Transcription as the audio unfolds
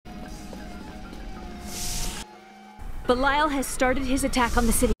Belial has started his attack on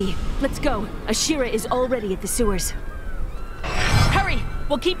the city. Let's go. Ashira is already at the sewers. Hurry!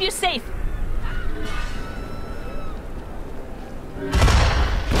 We'll keep you safe!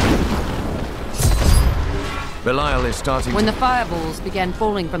 Belial is starting When the fireballs began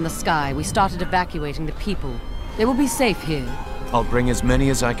falling from the sky, we started evacuating the people. They will be safe here. I'll bring as many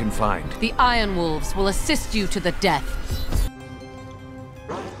as I can find. The Iron Wolves will assist you to the death.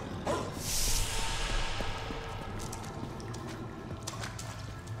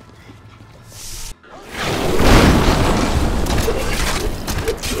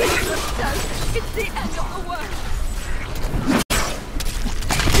 It's the end of the world!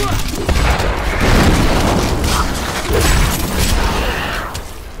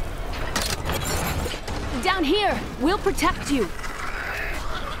 Down here! We'll protect you!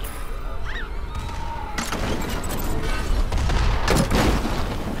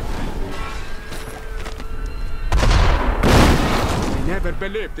 I never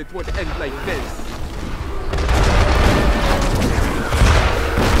believed it would end like this.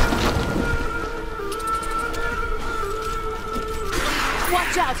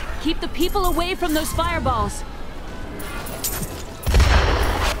 Watch out! Keep the people away from those fireballs!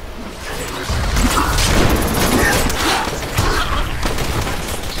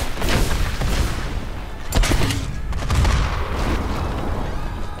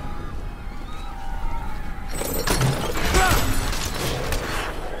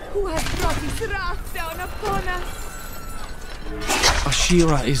 Who has brought his wrath down upon us?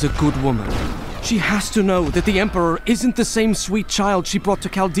 Ashira is a good woman. She has to know that the Emperor isn't the same sweet child she brought to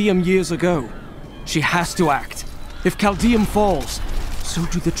Caldeum years ago. She has to act. If Caldeum falls, so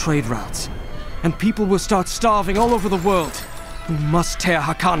do the trade routes. And people will start starving all over the world. We must tear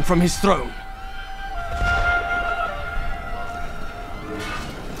Hakan from his throne.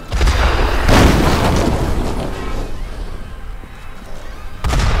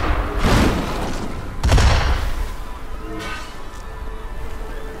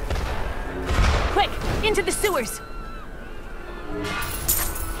 Into the sewers!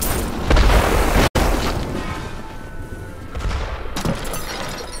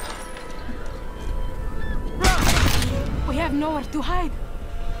 We have nowhere to hide.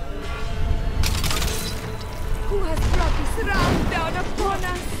 Who has brought his wrath down upon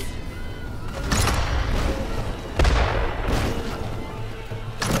us?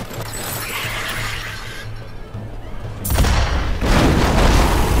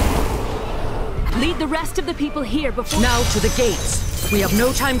 Lead the rest of the people here before— Now to the gates. We have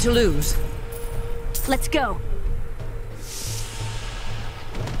no time to lose. Let's go.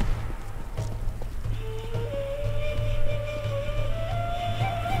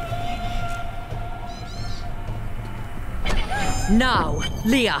 Now,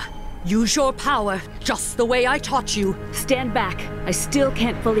 Leah, use your power just the way I taught you. Stand back. I still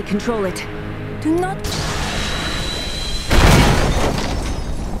can't fully control it. Do not—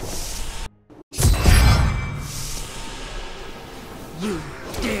 You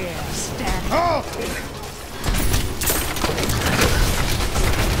dare stand—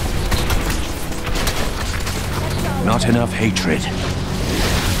 Not enough hatred.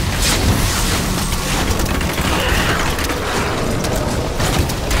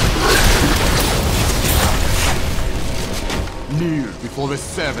 Kneel before the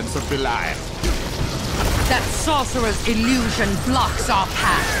servants of Belial. That sorcerer's illusion blocks our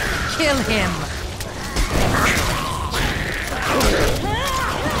path. Kill him.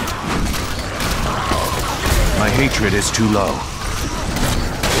 My hatred is too low.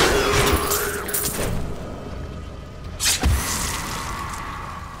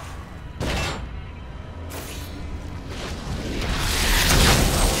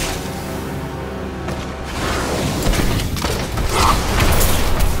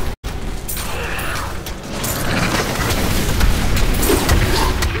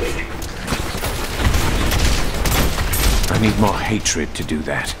 I need more hatred to do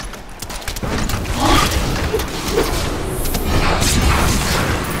that.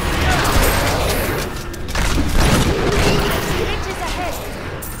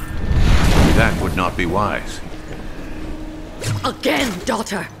 That would not be wise. Again,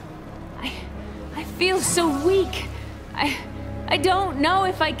 daughter. I feel so weak. I don't know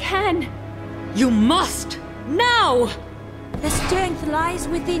if I can. You must! Now! The strength lies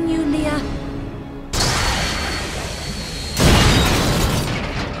within you, Leah.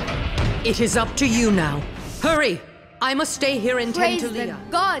 It is up to you now. Hurry! I must stay here and tend Praise to the Leah.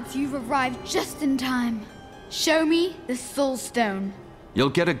 gods, you've arrived just in time. Show me the Soul Stone.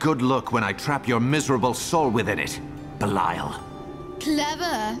 You'll get a good look when I trap your miserable soul within it, Belial.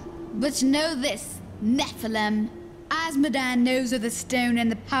 Clever. But know this, Nephilim. Azmodan knows of the stone and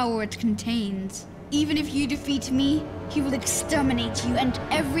the power it contains. Even if you defeat me, he will exterminate you and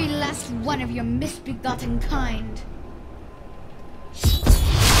every last one of your misbegotten kind.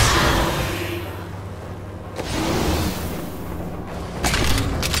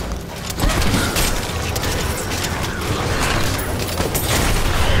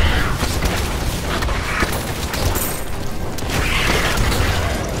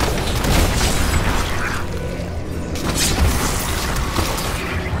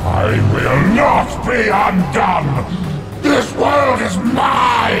 I will not be undone! This world is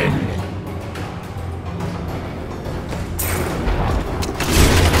mine!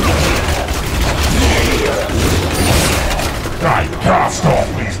 I cast off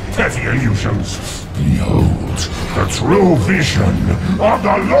these petty illusions. Behold, the true vision of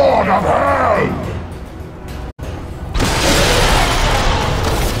the Lord of Hell!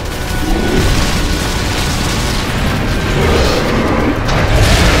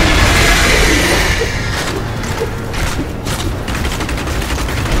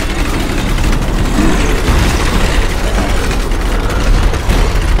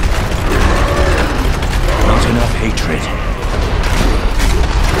 Hatred.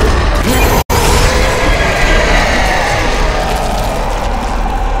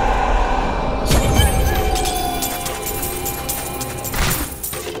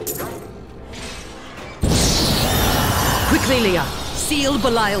 Quickly, Leah! Seal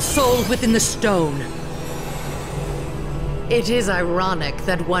Belial's soul within the stone. It is ironic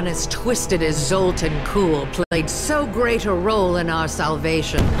that one as twisted as Zoltan Kuhl played so great a role in our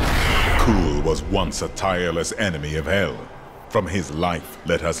salvation. Kuhl was once a tireless enemy of Hell. From his life,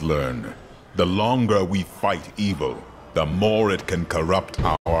 let us learn. The longer we fight evil, the more it can corrupt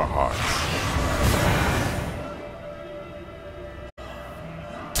our hearts.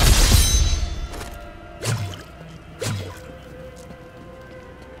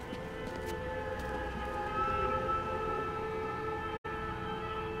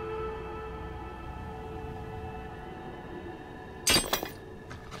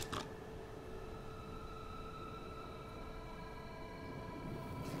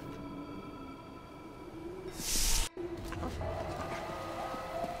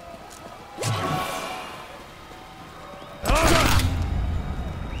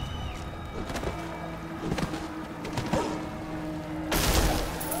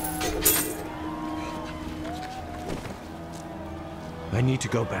 I need to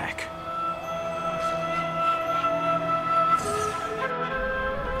go back.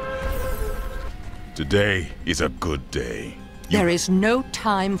 Today is a good day. There is no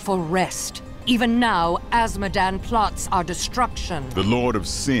time for rest. Even now, Azmodan plots our destruction. The Lord of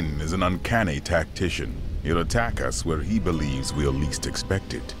Sin is an uncanny tactician. He'll attack us where he believes we'll least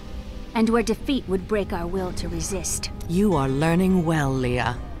expect it. And where defeat would break our will to resist. You are learning well,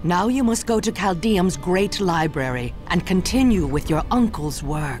 Leah. Now you must go to Chaldeum's great library and continue with your uncle's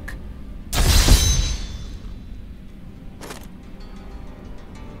work.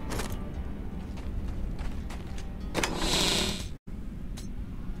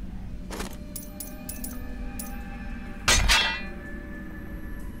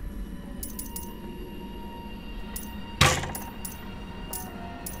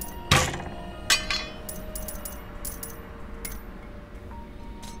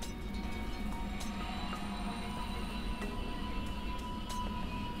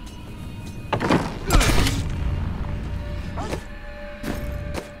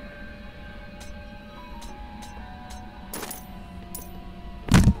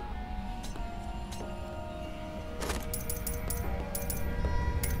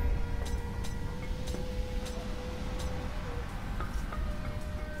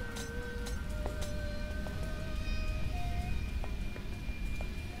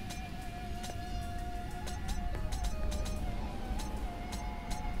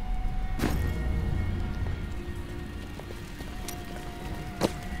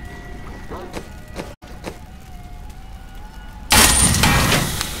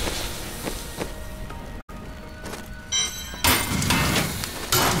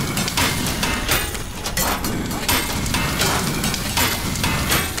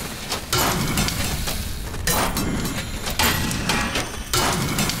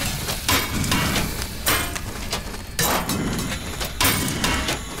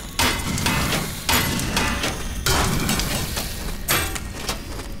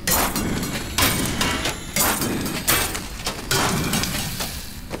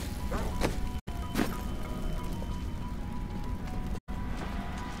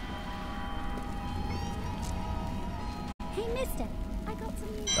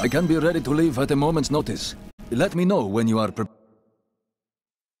 I can be ready to leave at a moment's notice. Let me know when you are prepared.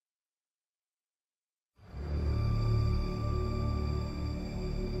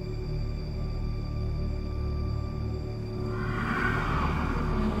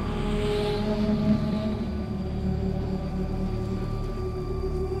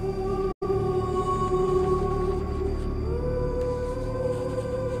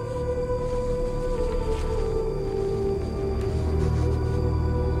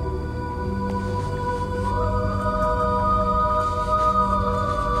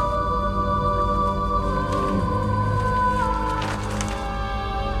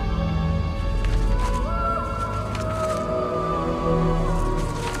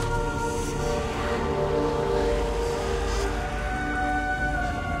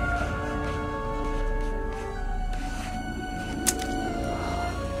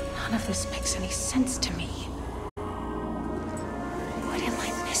 None of this makes any sense to me. What am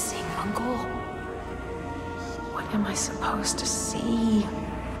I missing, Uncle? What am I supposed to see?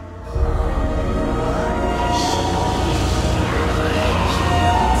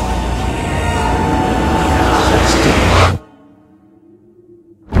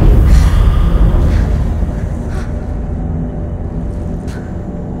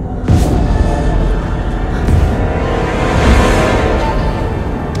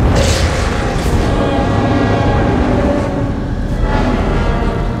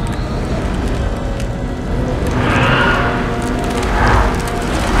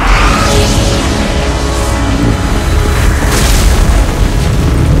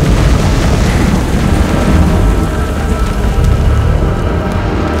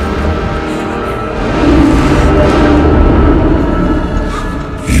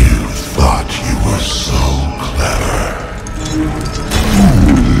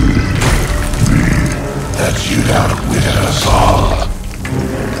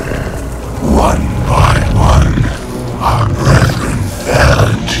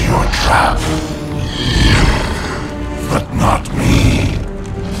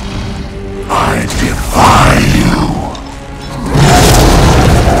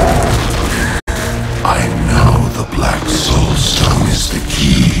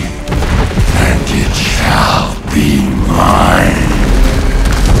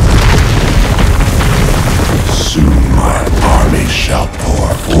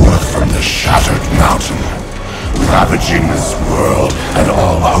 Ravaging this world and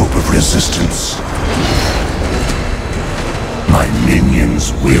all hope of resistance. My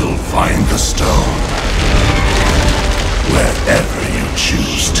minions will find the stone, wherever you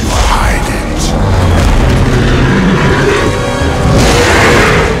choose to hide it.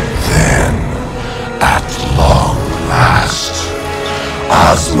 Then, at long last,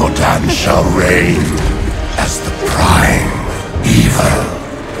 Osmodan shall reign as the prime evil.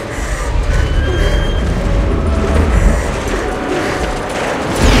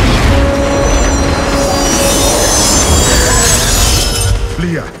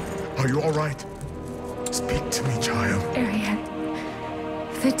 Leah, are you all right? Speak to me, child. Ariad.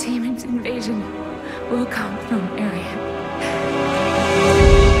 The demon's invasion will come from Ariad.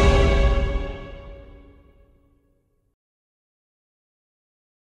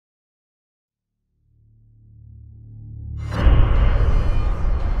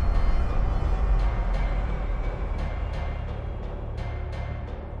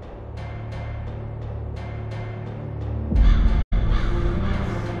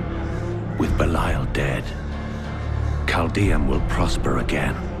 With Belial dead, Chaldeum will prosper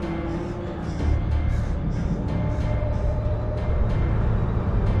again.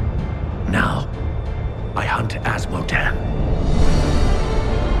 Now, I hunt Asmodan.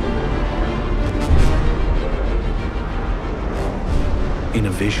 In a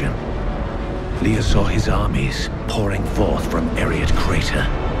vision, Leah saw his armies pouring forth from Ariad Crater.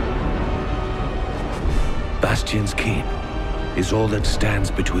 Bastion's Keep is all that stands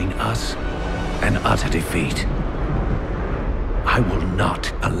between us and utter defeat. I will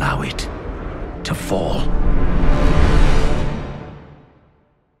not allow it to fall.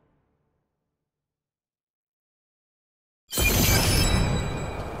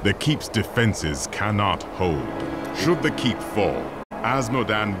 The Keep's defenses cannot hold. Should the Keep fall,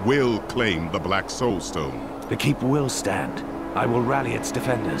 Asmodan will claim the Black Soul Stone. The Keep will stand. I will rally its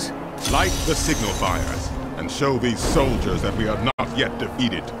defenders. Light the signal fires, and show these soldiers that we are not yet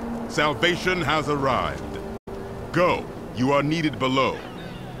defeated. Salvation has arrived. Go, you are needed below.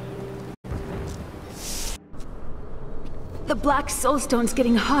 The Black Soulstone's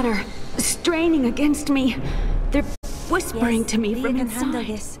getting hotter, straining against me. They're whispering to me from can inside. handle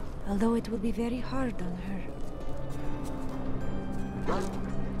this, although it will be very hard on her.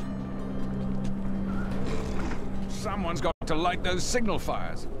 Someone's got to light those signal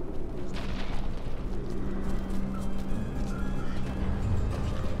fires.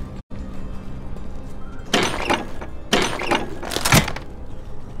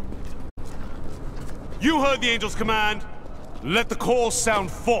 You heard the angel's command. Let the call sound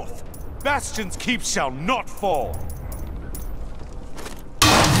forth. Bastion's keep shall not fall.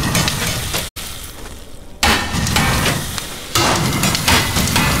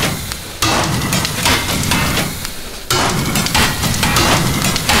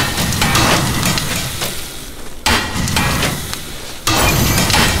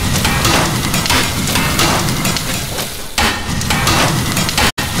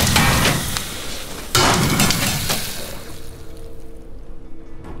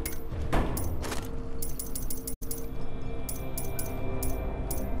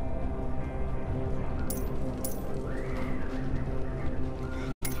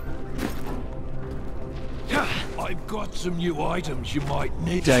 I've got some new items you might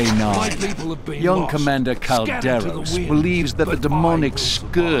need. Day 9. My people have been Young lost. Commander Scattered to the Calderos wind, believes that the but demonic I will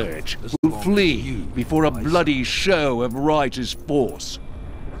scourge survive as will long as flee you before a rise. bloody show of Right's force.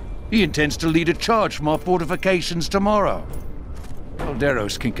 He intends to lead a charge from our fortifications tomorrow.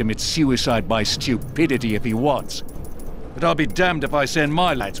 Calderos can commit suicide by stupidity if he wants, but I'll be damned if I send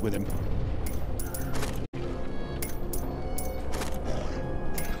my lads with him.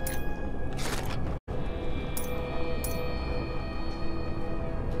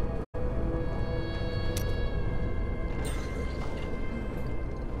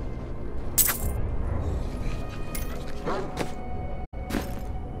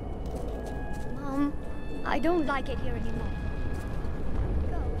 Mom, I don't like it here anymore.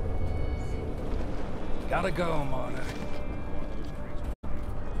 Gotta go, Marta.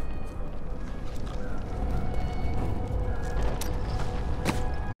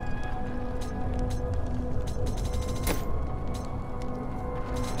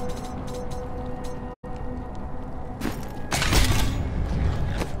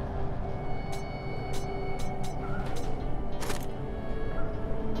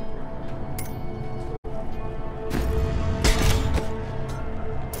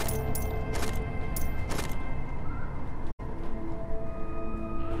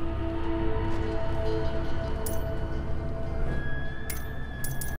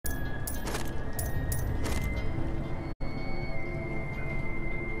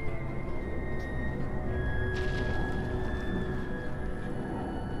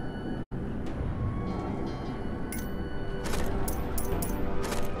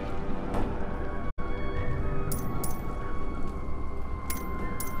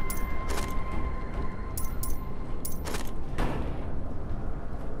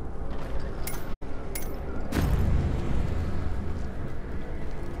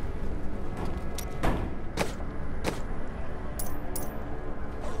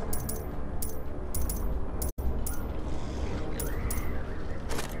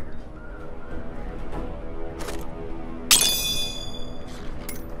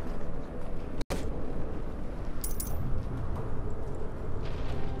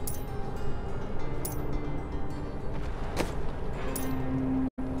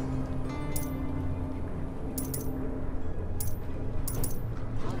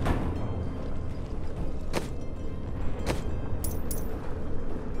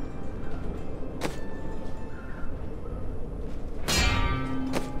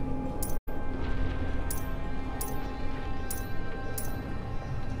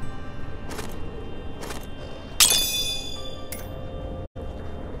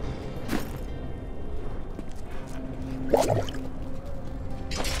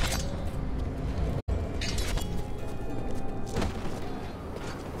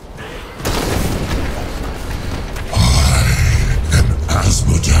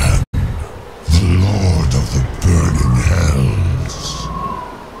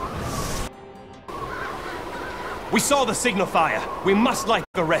 We saw the signal fire. We must light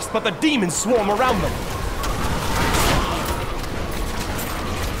the rest, but the demons swarm around them.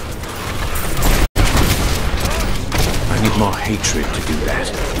 I need more hatred to do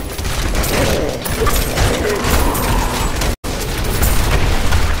that.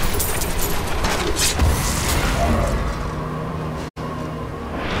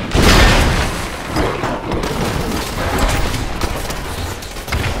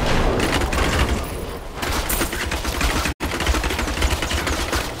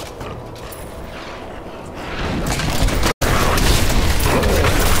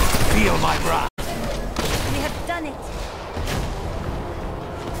 Feel my wrath. We have done it.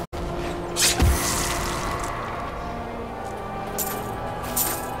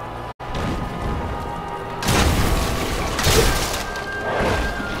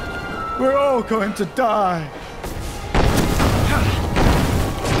 all going to die.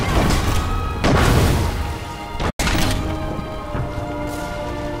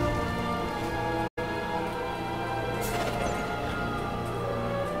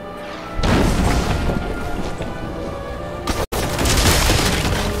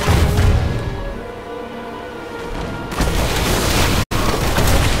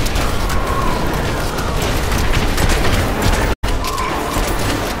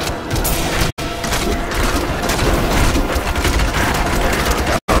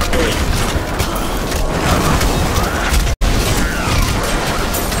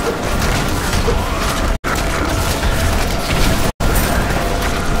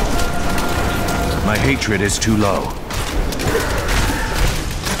 My hatred is too low.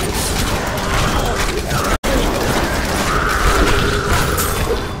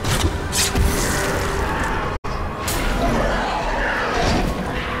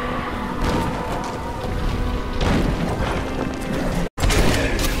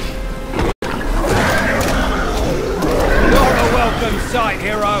 You're a welcome sight,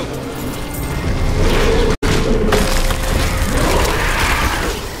 hero!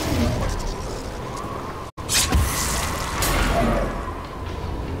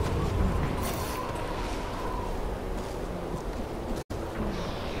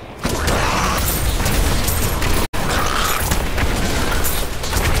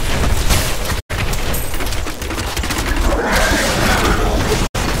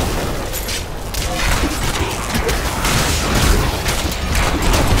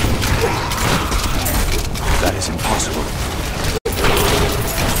 That is impossible.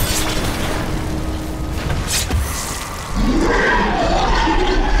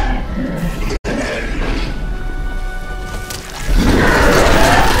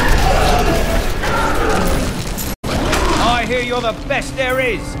 I hear you're the best there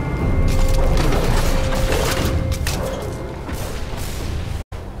is!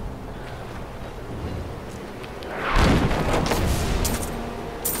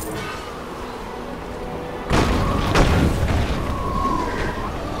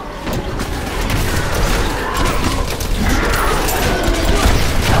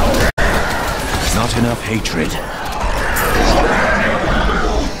 Not enough hatred. It's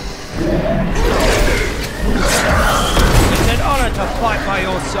an honor to fight by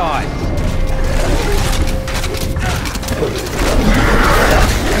your side.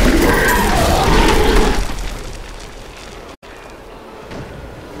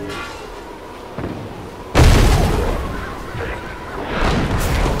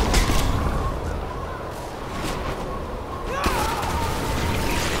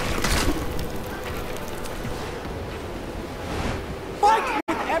 Fight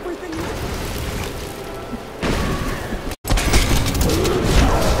with everything you...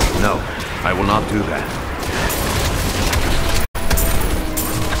 No, I will not do that.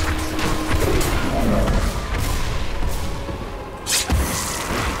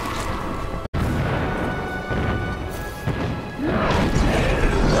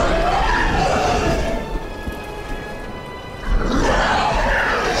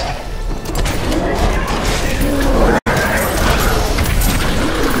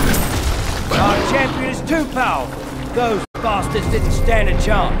 Our champion is too powerful. Those bastards didn't stand a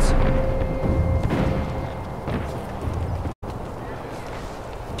chance.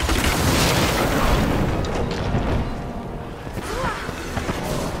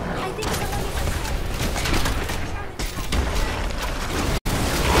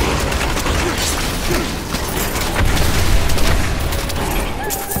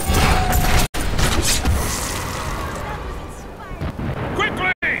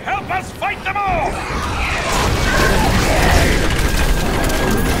 Quickly! Help us fight them all!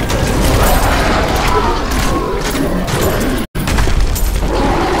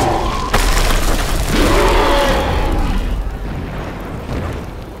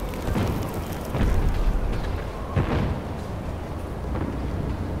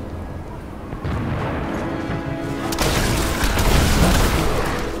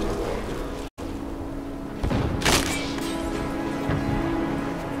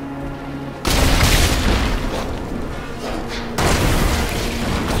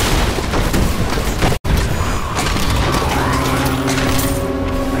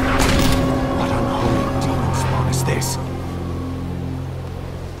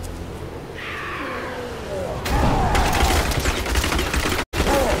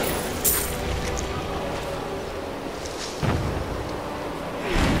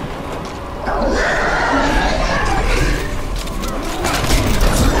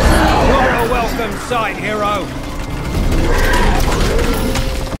 sight, hero!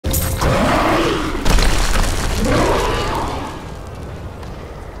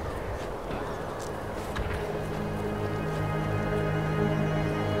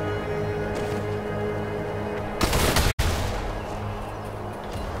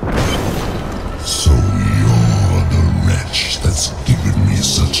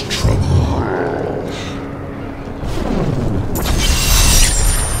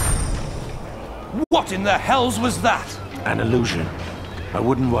 What in the hells was that? An illusion. I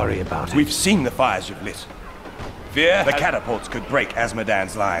wouldn't worry about it. We've seen the fires you've lit. Fear the catapults could break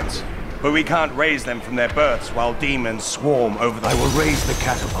Asmodan's lines. But we can't raise them from their berths while demons swarm over them. I will raise the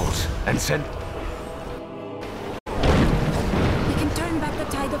catapults and send... We can turn back the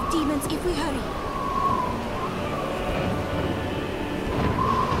tide of demons if we hurry.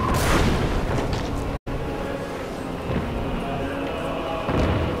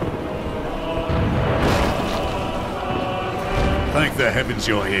 Thank the heavens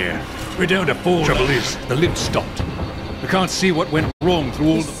you're here. We're down to 4. Trouble is, the lift stopped. We can't see what went wrong through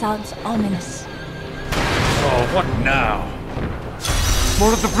all This sounds ominous. Oh, what now?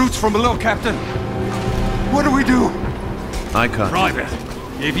 More of the brutes from below, Captain. What do we do? I can't. Private,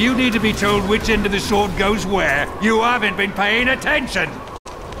 if you need to be told which end of the sword goes where, you haven't been paying attention.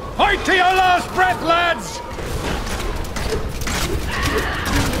 Fight to your last breath, lads!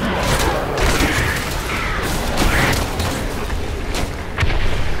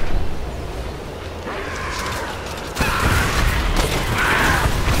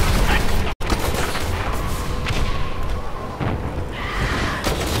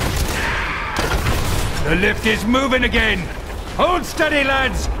 The lift is moving again! Hold steady,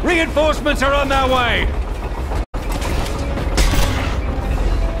 lads! Reinforcements are on their way!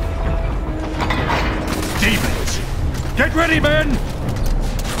 Demons! Get ready, men!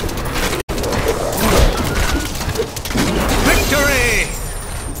 Victory!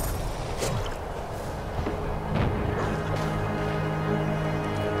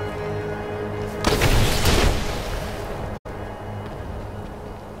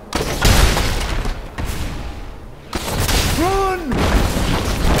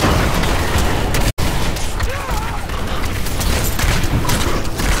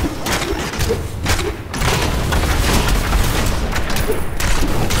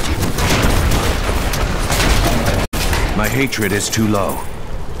 My hatred is too low.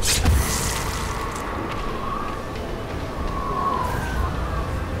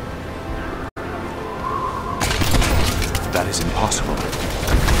 That is impossible.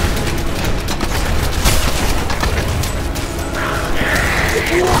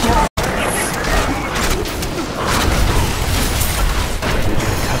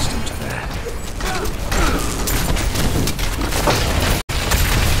 Accustomed to that.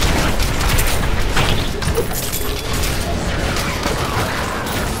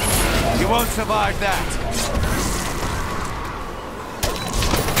 You won't survive that.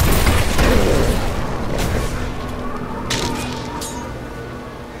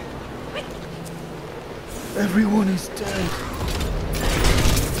 Everyone is dead.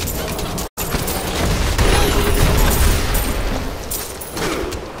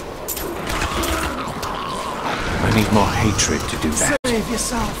 I need more hatred to do that. Save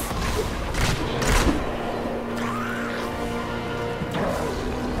yourself.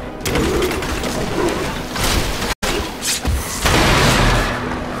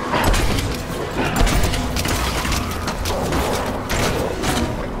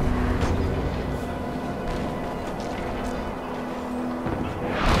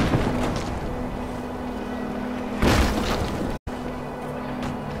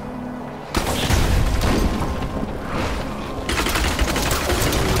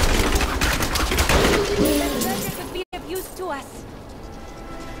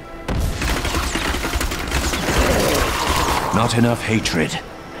 Not enough hatred.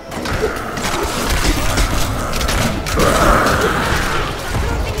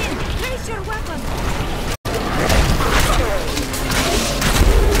 Raise your weapon!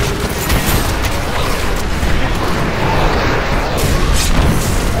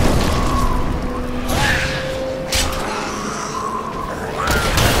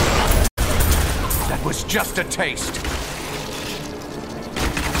 That was just a taste.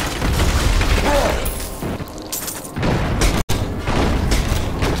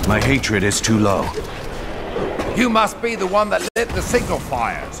 My hatred is too low. You must be the one that lit the signal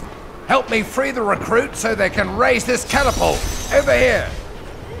fires. Help me free the recruits so they can raise this catapult. Over here.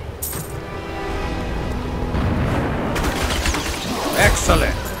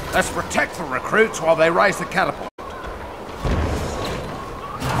 Excellent. Let's protect the recruits while they raise the catapult.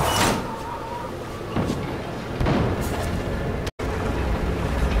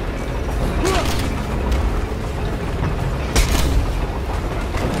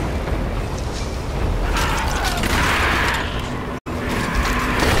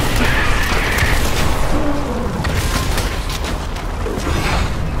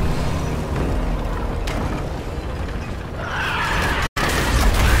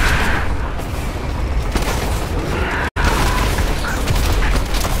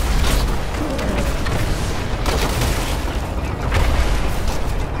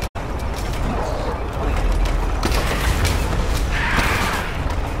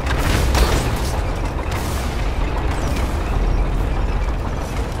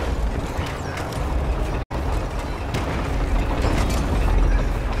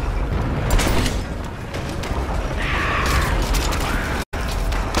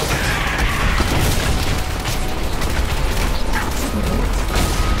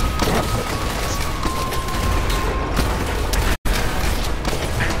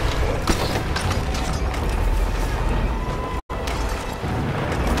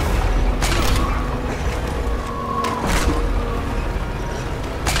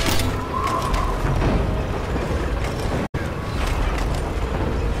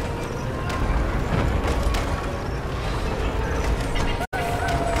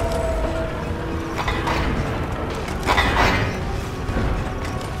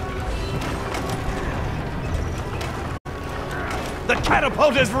 The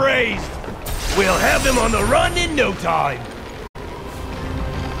catapult is raised! We'll have them on the run in no time!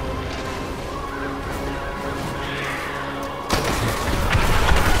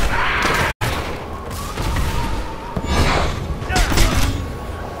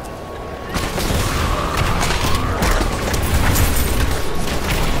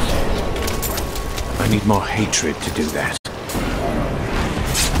 I need more hatred to do that.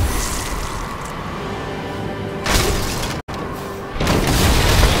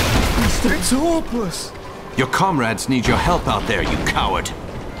 It's hopeless! Your comrades need your help out there, you coward!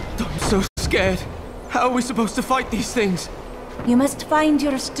 I'm so scared. How are we supposed to fight these things? You must find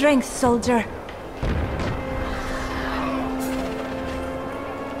your strength, soldier.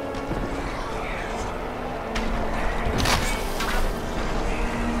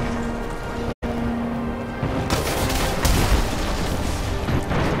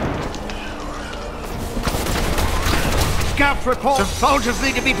 Scouts report the soldiers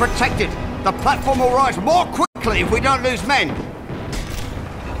need to be protected. The platform will rise more quickly if we don't lose men.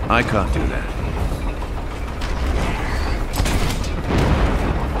 I can't do that.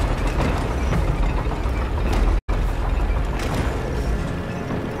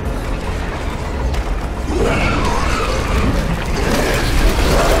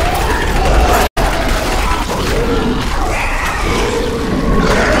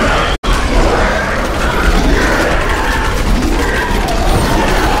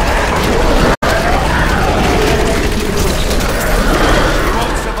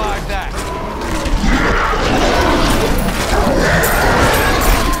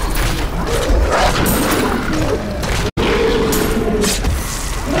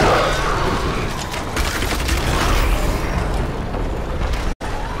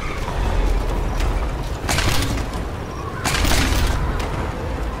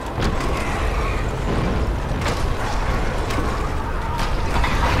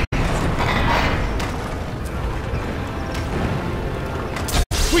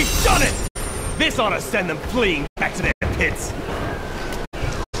 We've done it! This ought to send them fleeing back to their pits.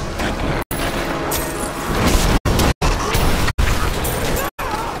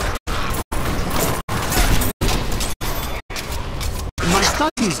 My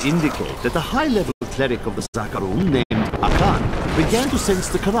studies indicate that the high-level cleric of the Zakarum named Akan began to sense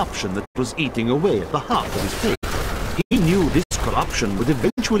the corruption that was eating away at the heart of his faith. He knew this corruption would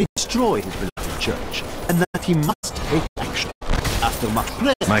eventually destroy his beloved church, and that he must take action. After much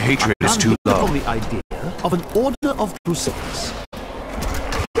prayer, my hatred is too low. low. On the idea of an order of crusades.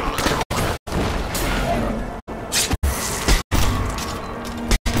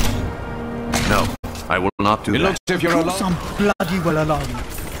 No, I will not do that. It looks as if you're alone. I'm bloody well alone.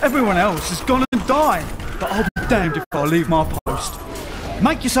 Everyone else has gone and died, but I'll be damned if I leave my post.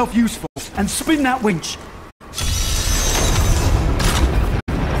 Make yourself useful and spin that winch.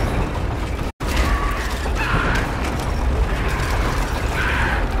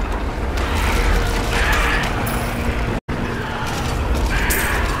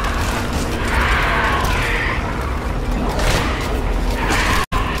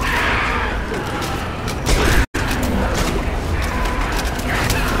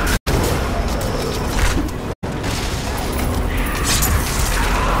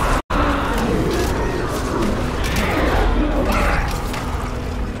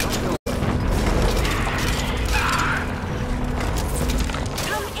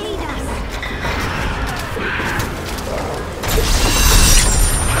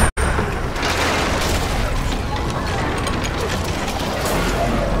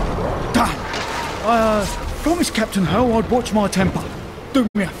 Promised Captain Ho I'd watch my temper. Do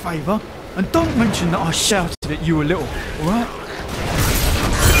me a favour, and don't mention that I shouted at you a little, alright?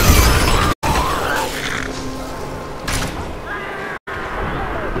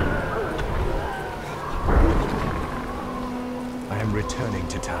 I am returning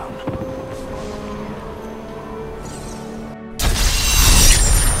to town.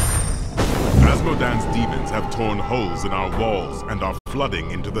 Asmodan's demons have torn holes in our walls and are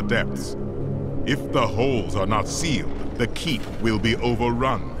flooding into the depths. If the holes are not sealed, the keep will be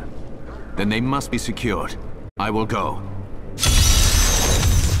overrun. Then they must be secured. I will go.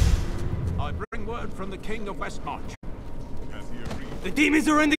 I bring word from the King of Westmarch. The demons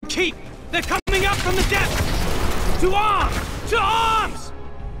are in the keep! They're coming up from the depths! To arms! To arms!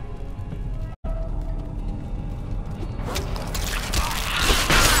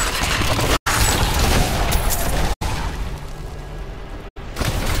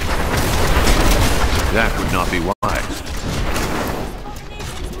 That would not be wise.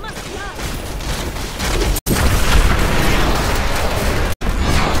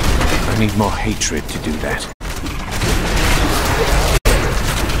 I need more hatred to do that.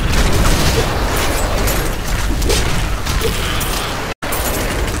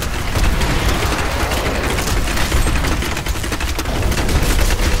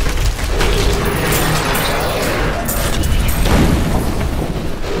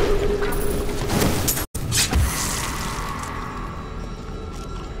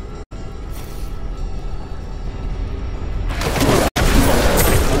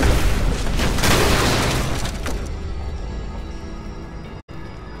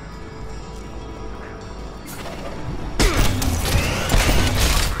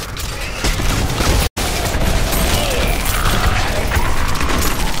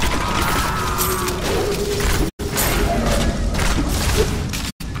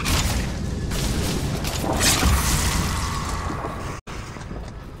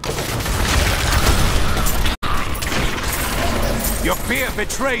 Your fear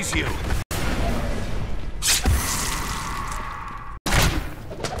betrays you!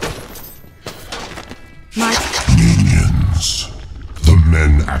 Minions. The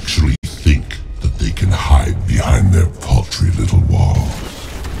men actually think that they can hide behind their paltry little wall.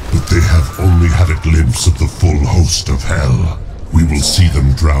 But they have only had a glimpse of the full host of hell. We will see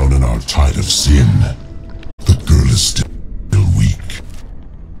them drown in our tide of sin. The girl is still weak.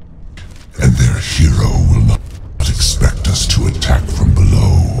 And their hero will not expect us to attack from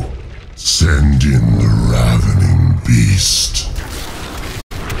below. Send in the ravening beast.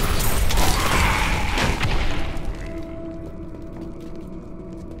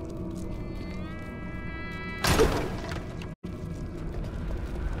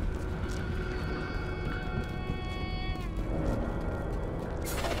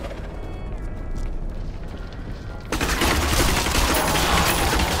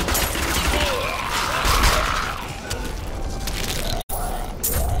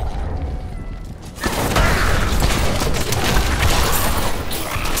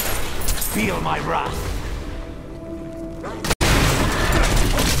 Feel my wrath.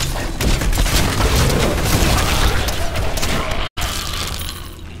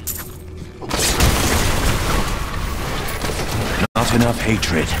 Not enough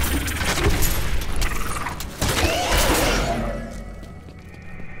hatred.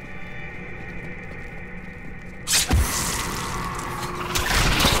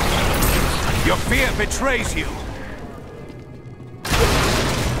 Your fear betrays you.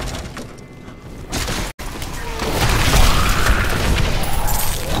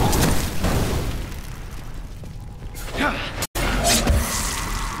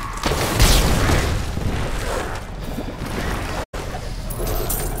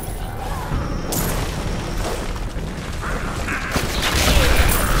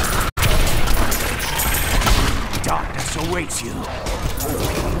 Darkness awaits you.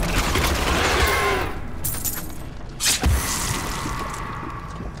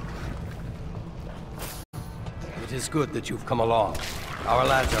 It is good that you've come along. Our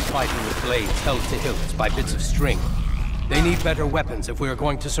lads are fighting with blades held to hilts by bits of string. They need better weapons if we are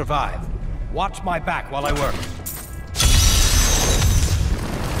going to survive. Watch my back while I work.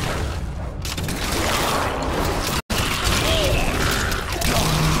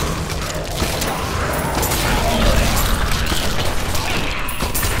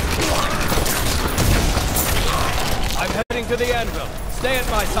 I'm heading to the anvil. Stay at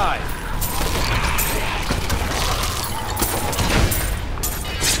my side.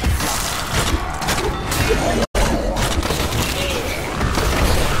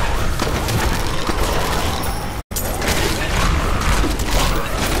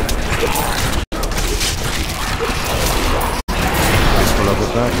 This will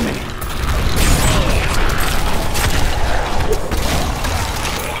overburden me.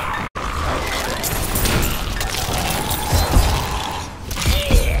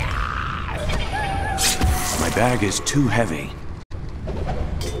 My bag is too heavy.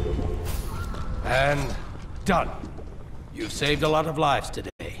 And done. You've saved a lot of lives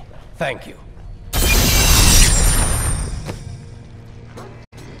today. Thank you.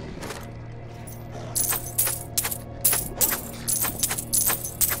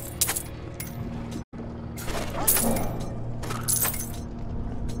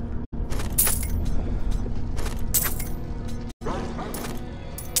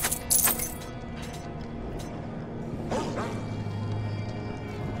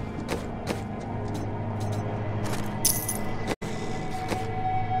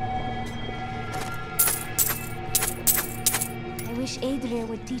 I wish Adria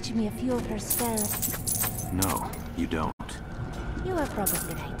would teach me a few of her spells. No, you don't. You are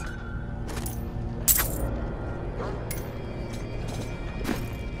probably right.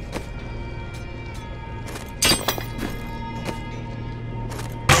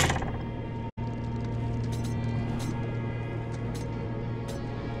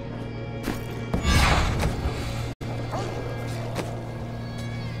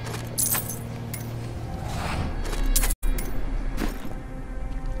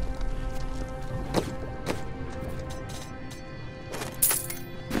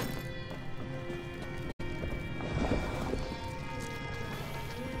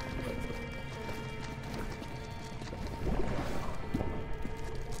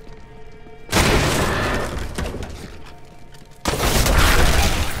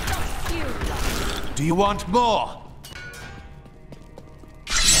 You want more?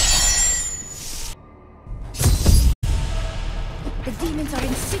 The demons are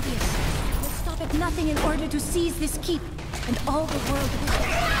insidious. We'll stop at nothing in order to seize this keep, and all the world with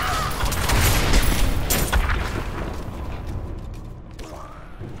it.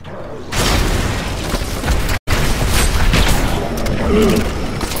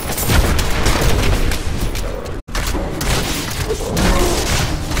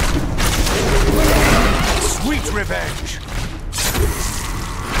 Sweet revenge!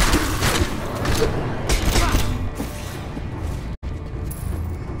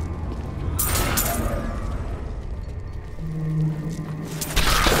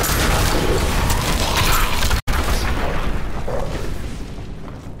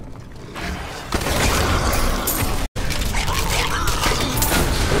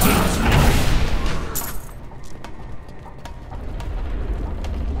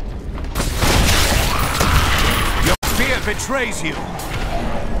 Betrays you.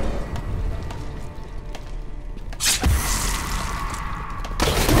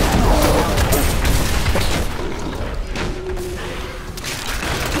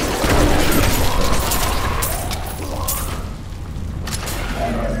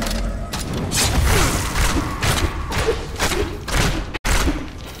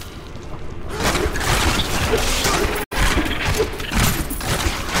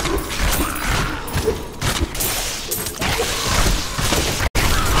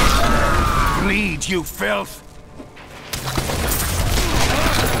 You filth!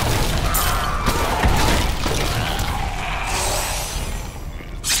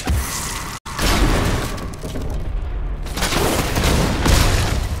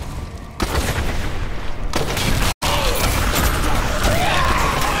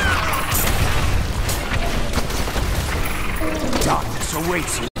 Darkness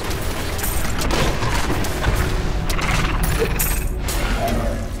awaits you.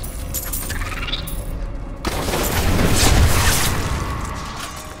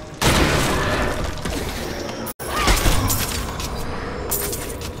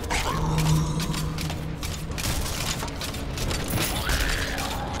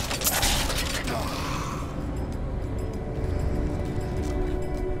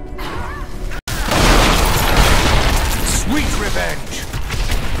 Revenge!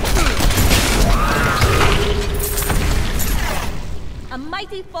 A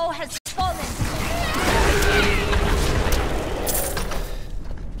mighty foe has fallen!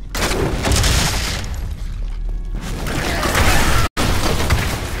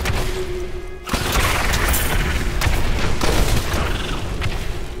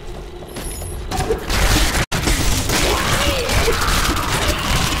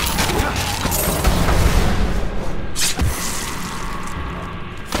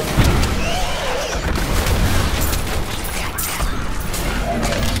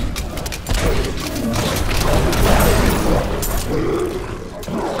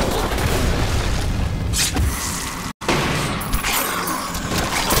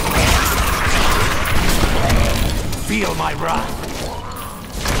 Feel my wrath.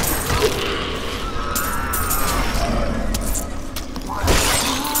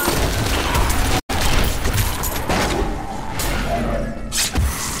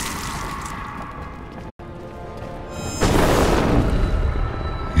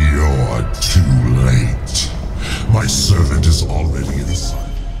 You're too late. My servant is already inside.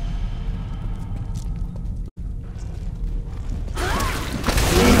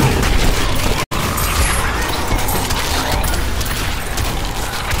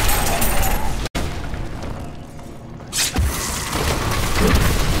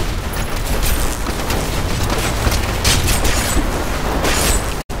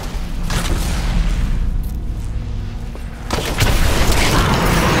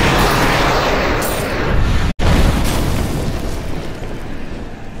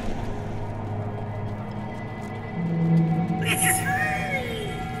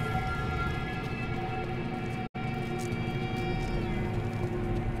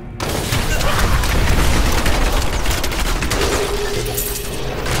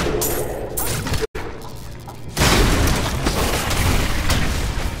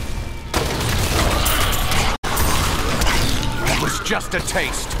 Just a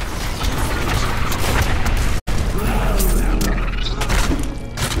taste.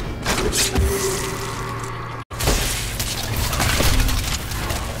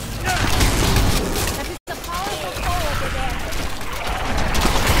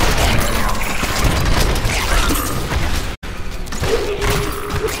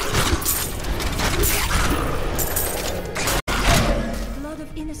 Blood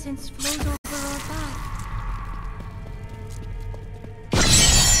of innocence flows over our path.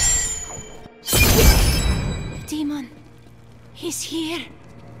 He's here.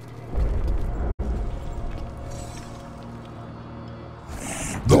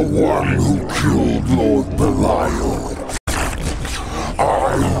 The one who killed Lord Belial.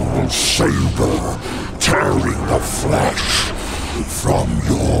 I will savor, tearing the flesh from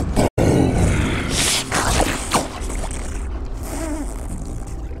your bones.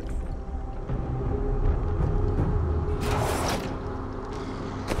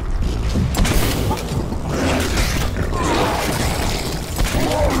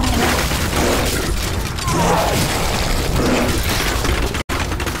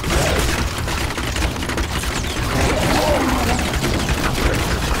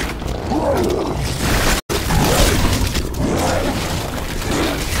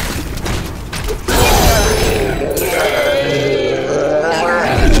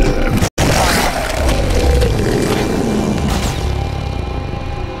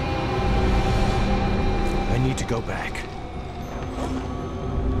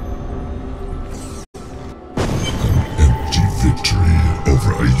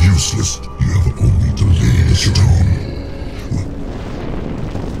 Useless, you have only delayed your own.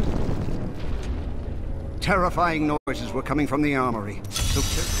 Terrifying noises were coming from the armory.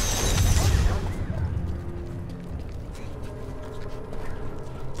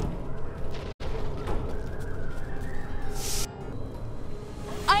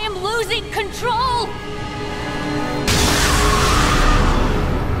 I am losing control!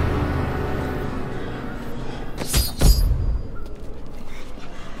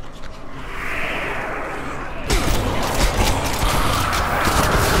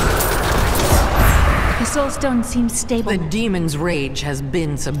 Soulstone seems stable. The demon's rage has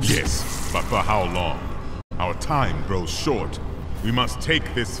been subdued. Yes, but for how long? Our time grows short. We must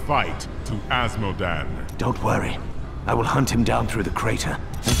take this fight to Asmodan. Don't worry. I will hunt him down through the crater.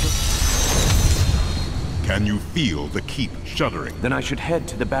 Can you feel the keep shuddering? Then I should head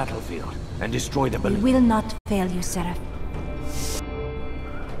to the battlefield and destroy the We will not fail you, Seraph.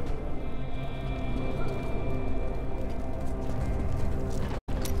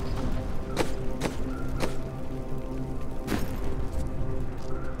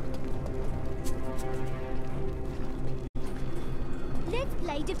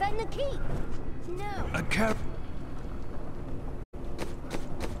 Defend the keep. No. A car.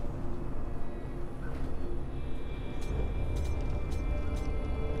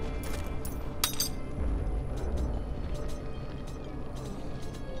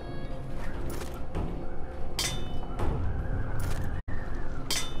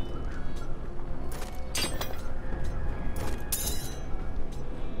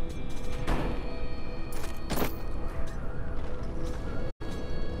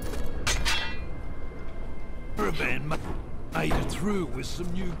 Made it through with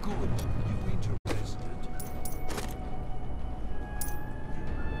some new goods. You interested?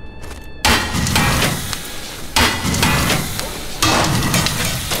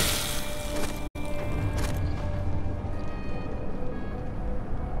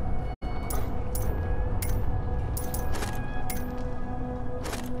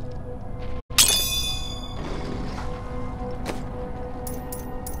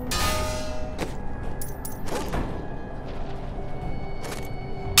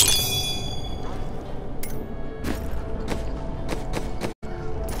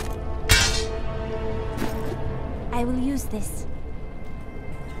 I will use this.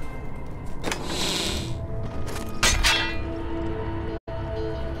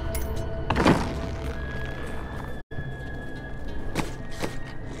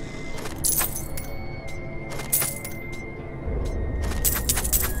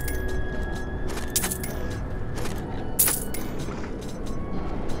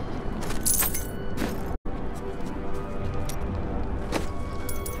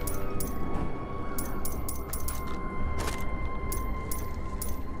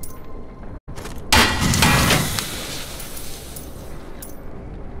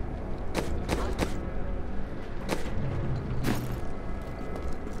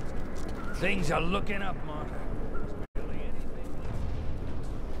 Things are looking up, Martha.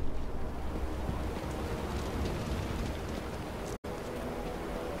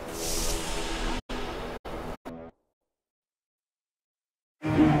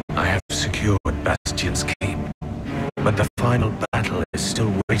 I have secured Bastion's keep, but the final battle is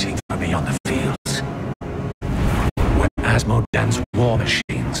still waiting for me on the fields. When Asmodan's war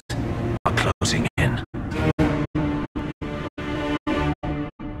machines are closing in.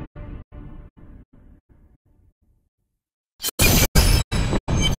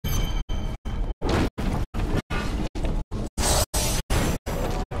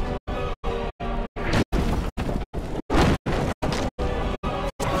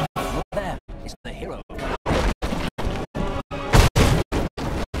 He's the hero.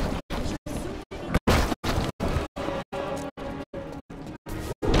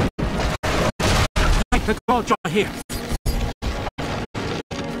 The guards are here.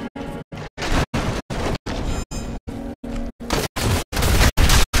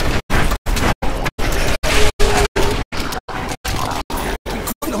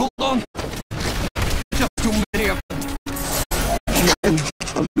 Hold on. Just too many of them. Men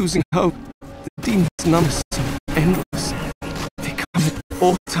are losing hope. The demons' numbers are endless. They come at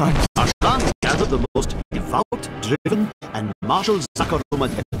all times. Arslan gathered the most devout, driven, and martial Zakharum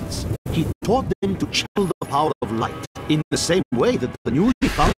adherents. He taught them to channel the power of light in the same way that the newly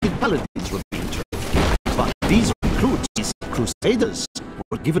founded paladins were being trained. But these recruits, these crusaders,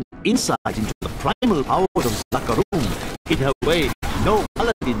 were given insight into the primal power of Zakharum in a way no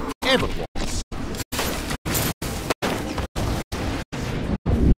paladin ever was.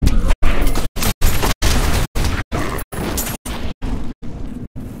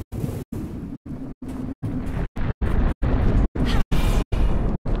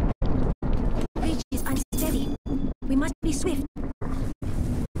 Bridge is unsteady. We must be swift.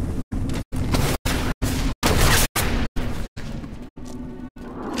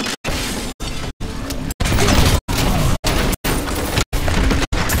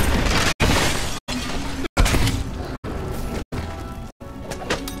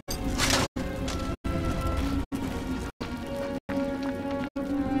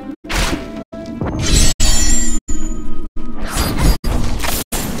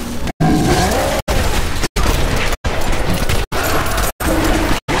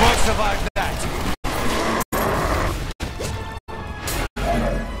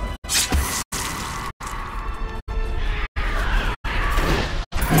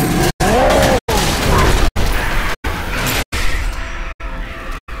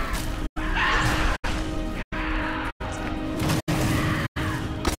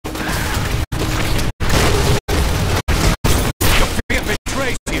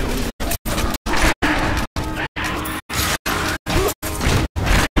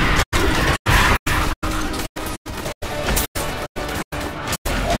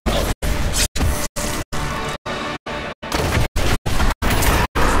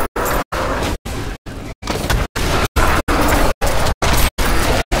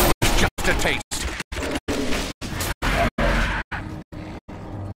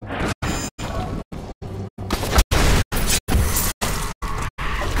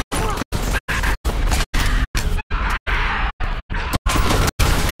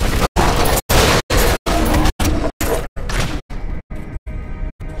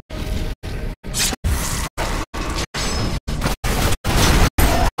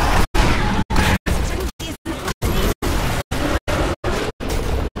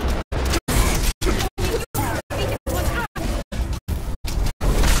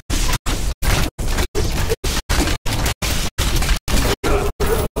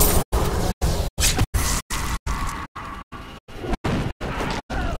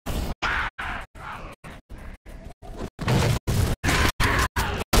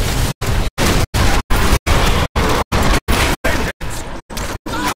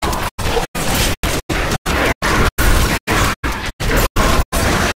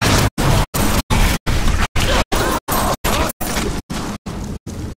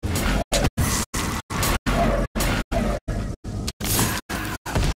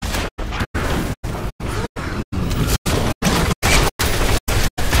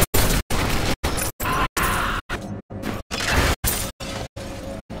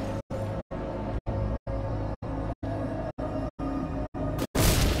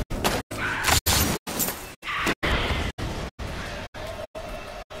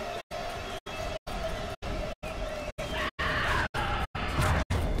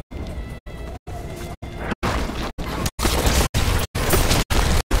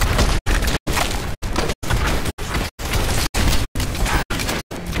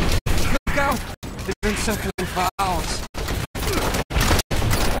 They've been circling for hours.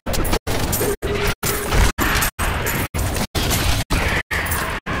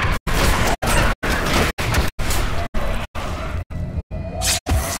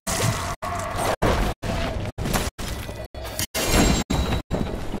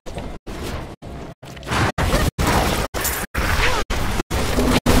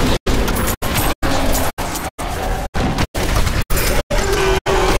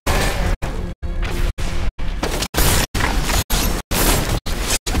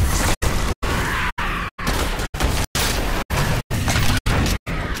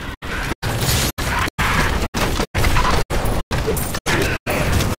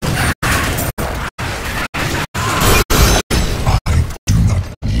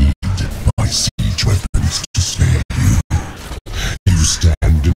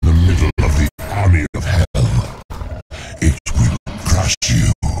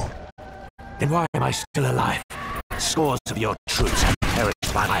 why am I still alive? Scores of your troops have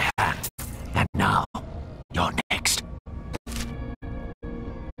perished by my hand. And now, you're next.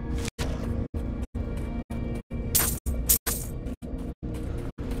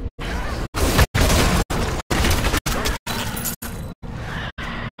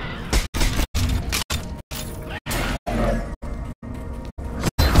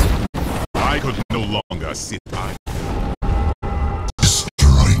 I could no longer sit by.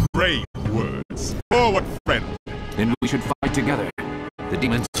 Brave words. Forward, friend. Then we should fight together. The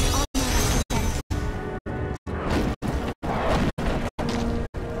demons...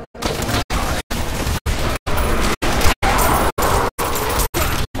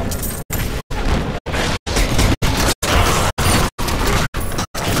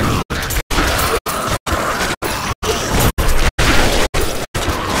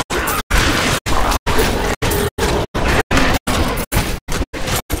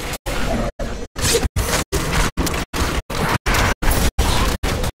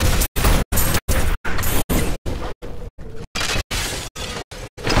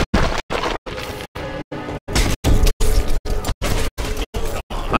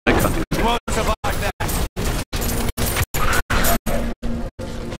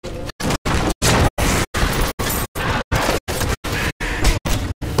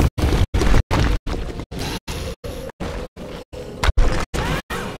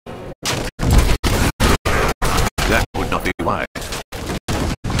 That would not be wise.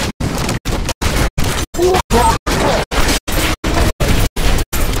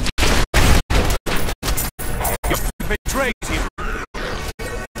 You betrayed him.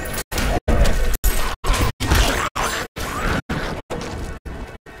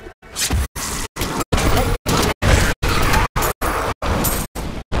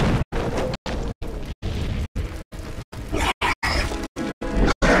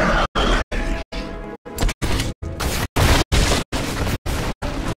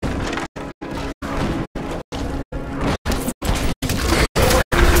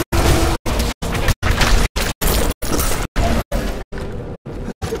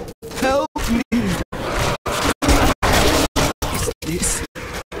 Help me! Is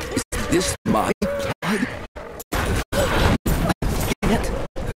this my blood? I can't.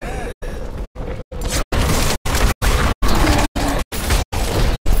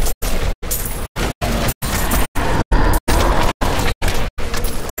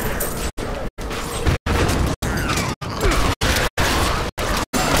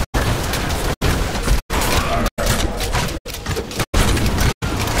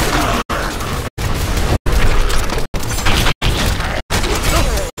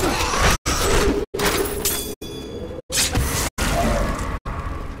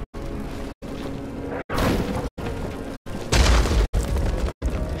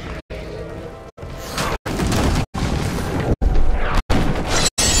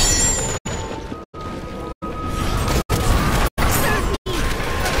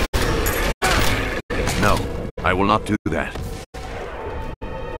 No, I will not do that.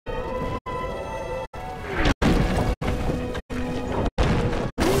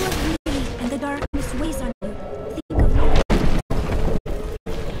 And the darkness weighs on you. Think of me.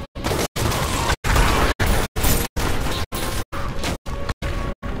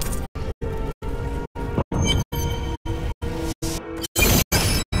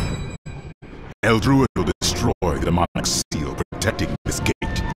 Eldruid will destroy the demonic seal protecting this gate.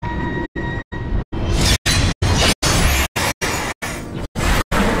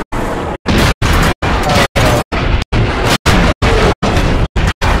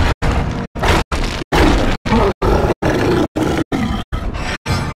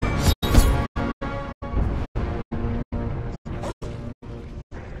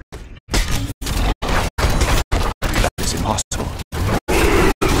 That is impossible.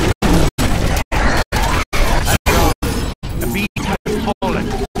 The beast has fallen.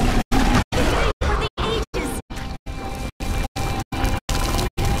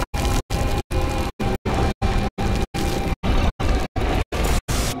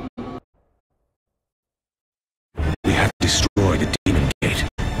 We have destroyed the demon gate.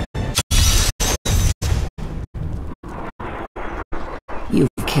 You've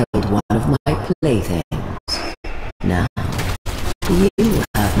killed one of my playthings. Now, you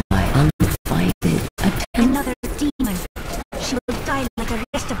have my undivided attention. Another demon. She will die like the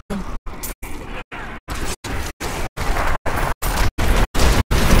rest of them.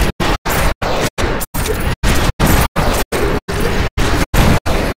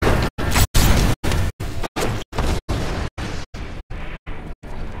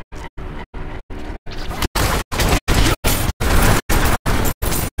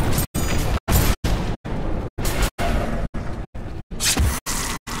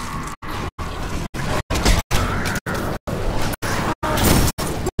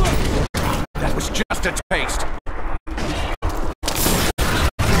 just a taste.